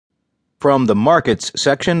From the Markets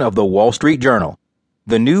section of the Wall Street Journal.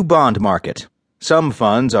 The New Bond Market. Some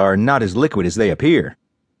funds are not as liquid as they appear.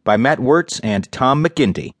 By Matt Wirtz and Tom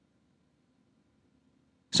McGinty.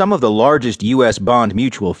 Some of the largest U.S. bond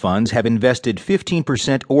mutual funds have invested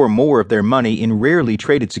 15% or more of their money in rarely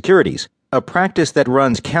traded securities, a practice that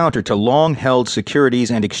runs counter to long-held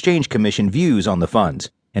Securities and Exchange Commission views on the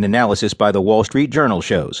funds, an analysis by the Wall Street Journal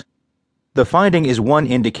shows. The finding is one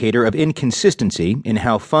indicator of inconsistency in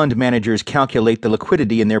how fund managers calculate the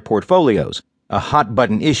liquidity in their portfolios, a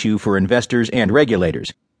hot-button issue for investors and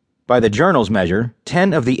regulators. By the Journal's measure,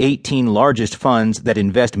 10 of the 18 largest funds that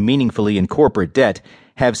invest meaningfully in corporate debt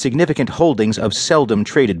have significant holdings of seldom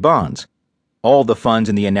traded bonds. All the funds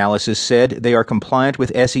in the analysis said they are compliant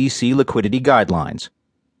with SEC liquidity guidelines.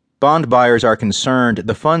 Bond buyers are concerned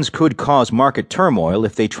the funds could cause market turmoil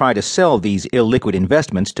if they try to sell these illiquid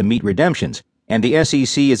investments to meet redemptions, and the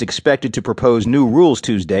SEC is expected to propose new rules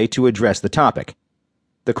Tuesday to address the topic.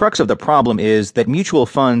 The crux of the problem is that mutual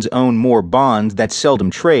funds own more bonds that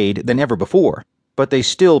seldom trade than ever before, but they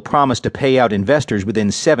still promise to pay out investors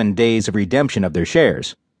within 7 days of redemption of their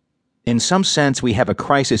shares. In some sense, we have a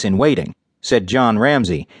crisis in waiting, said John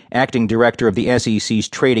Ramsey, acting director of the SEC's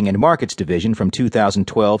Trading and Markets Division from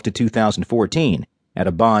 2012 to 2014, at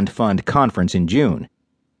a bond fund conference in June.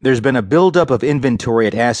 There's been a buildup of inventory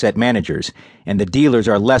at asset managers, and the dealers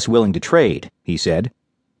are less willing to trade, he said.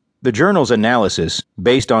 The Journal's analysis,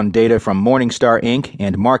 based on data from Morningstar Inc.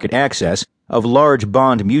 and Market Access, of large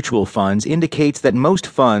bond mutual funds indicates that most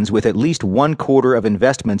funds with at least 1/4 of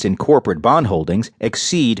investments in corporate bond holdings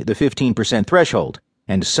exceed the 15% threshold,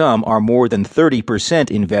 and some are more than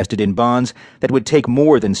 30% invested in bonds that would take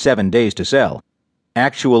more than 7 days to sell.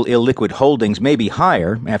 Actual illiquid holdings may be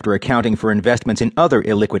higher after accounting for investments in other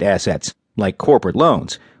illiquid assets, like corporate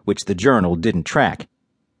loans, which the Journal didn't track.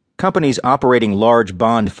 Companies operating large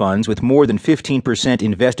bond funds with more than 15%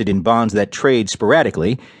 invested in bonds that trade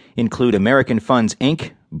sporadically include American Funds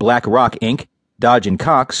Inc., BlackRock Inc., Dodge &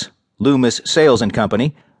 Cox, Loomis Sayles &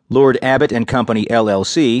 Company, Lord Abbett & Company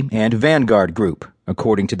LLC, and Vanguard Group,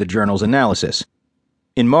 according to the Journal's analysis.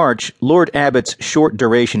 In March, Lord Abbett's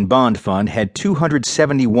short-duration bond fund had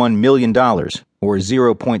 $271 million, or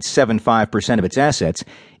 0.75% of its assets,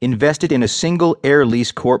 invested in a single Air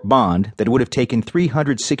Lease Corp bond that would have taken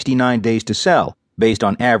 369 days to sell, based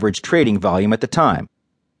on average trading volume at the time.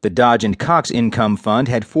 The Dodge & Cox Income Fund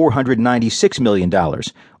had $496 million,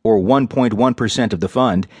 or 1.1% of the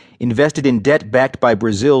fund, invested in debt backed by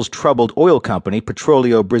Brazil's troubled oil company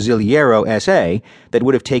Petróleo Brasileiro S.A. that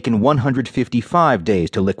would have taken 155 days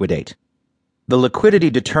to liquidate. The liquidity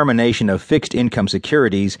determination of fixed income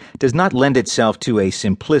securities does not lend itself to a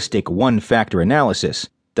simplistic one-factor analysis,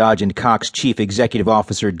 Dodge & Cox Chief Executive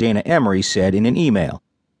Officer Dana Emery said in an email.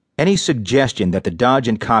 Any suggestion that the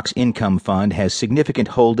Dodge & Cox Income Fund has significant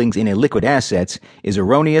holdings in illiquid assets is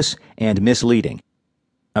erroneous and misleading.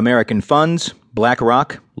 American Funds,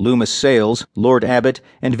 BlackRock, Loomis Sayles, Lord Abbett,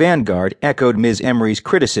 and Vanguard echoed Ms. Emery's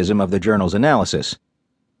criticism of the Journal's analysis.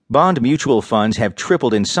 Bond mutual funds have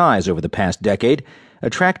tripled in size over the past decade,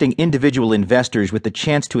 attracting individual investors with the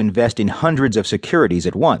chance to invest in hundreds of securities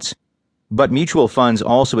at once. But mutual funds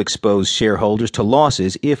also expose shareholders to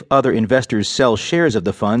losses if other investors sell shares of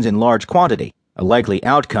the funds in large quantity, a likely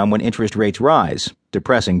outcome when interest rates rise,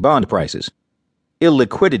 depressing bond prices.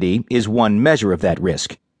 Illiquidity is one measure of that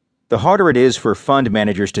risk. The harder it is for fund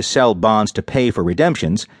managers to sell bonds to pay for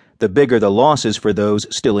redemptions, the bigger the losses for those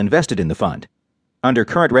still invested in the fund. Under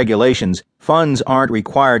current regulations, funds aren't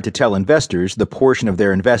required to tell investors the portion of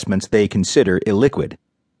their investments they consider illiquid.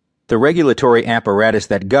 The regulatory apparatus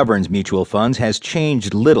that governs mutual funds has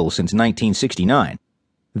changed little since 1969.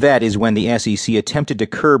 That is when the SEC attempted to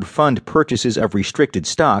curb fund purchases of restricted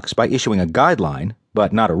stocks by issuing a guideline,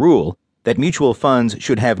 but not a rule, that mutual funds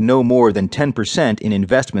should have no more than 10% in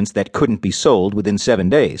investments that couldn't be sold within 7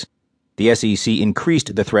 days. The SEC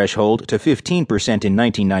increased the threshold to 15% in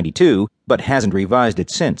 1992, but hasn't revised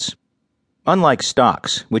it since. Unlike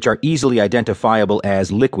stocks, which are easily identifiable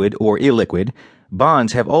as liquid or illiquid,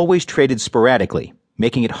 bonds have always traded sporadically,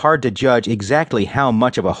 making it hard to judge exactly how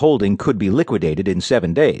much of a holding could be liquidated in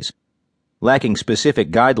 7 days. Lacking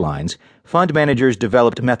specific guidelines, fund managers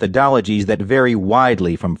developed methodologies that vary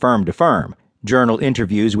widely from firm to firm, Journal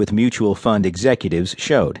interviews with mutual fund executives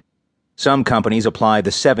showed. Some companies apply the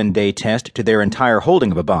 7-day test to their entire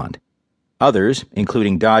holding of a bond. Others,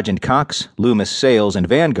 including Dodge & Cox, Loomis Sayles, and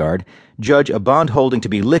Vanguard, judge a bond holding to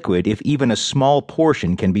be liquid if even a small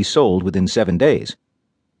portion can be sold within 7 days.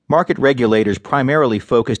 Market regulators primarily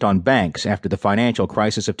focused on banks after the financial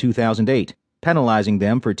crisis of 2008, penalizing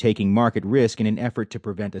them for taking market risk in an effort to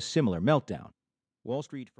prevent a similar meltdown. Wall Street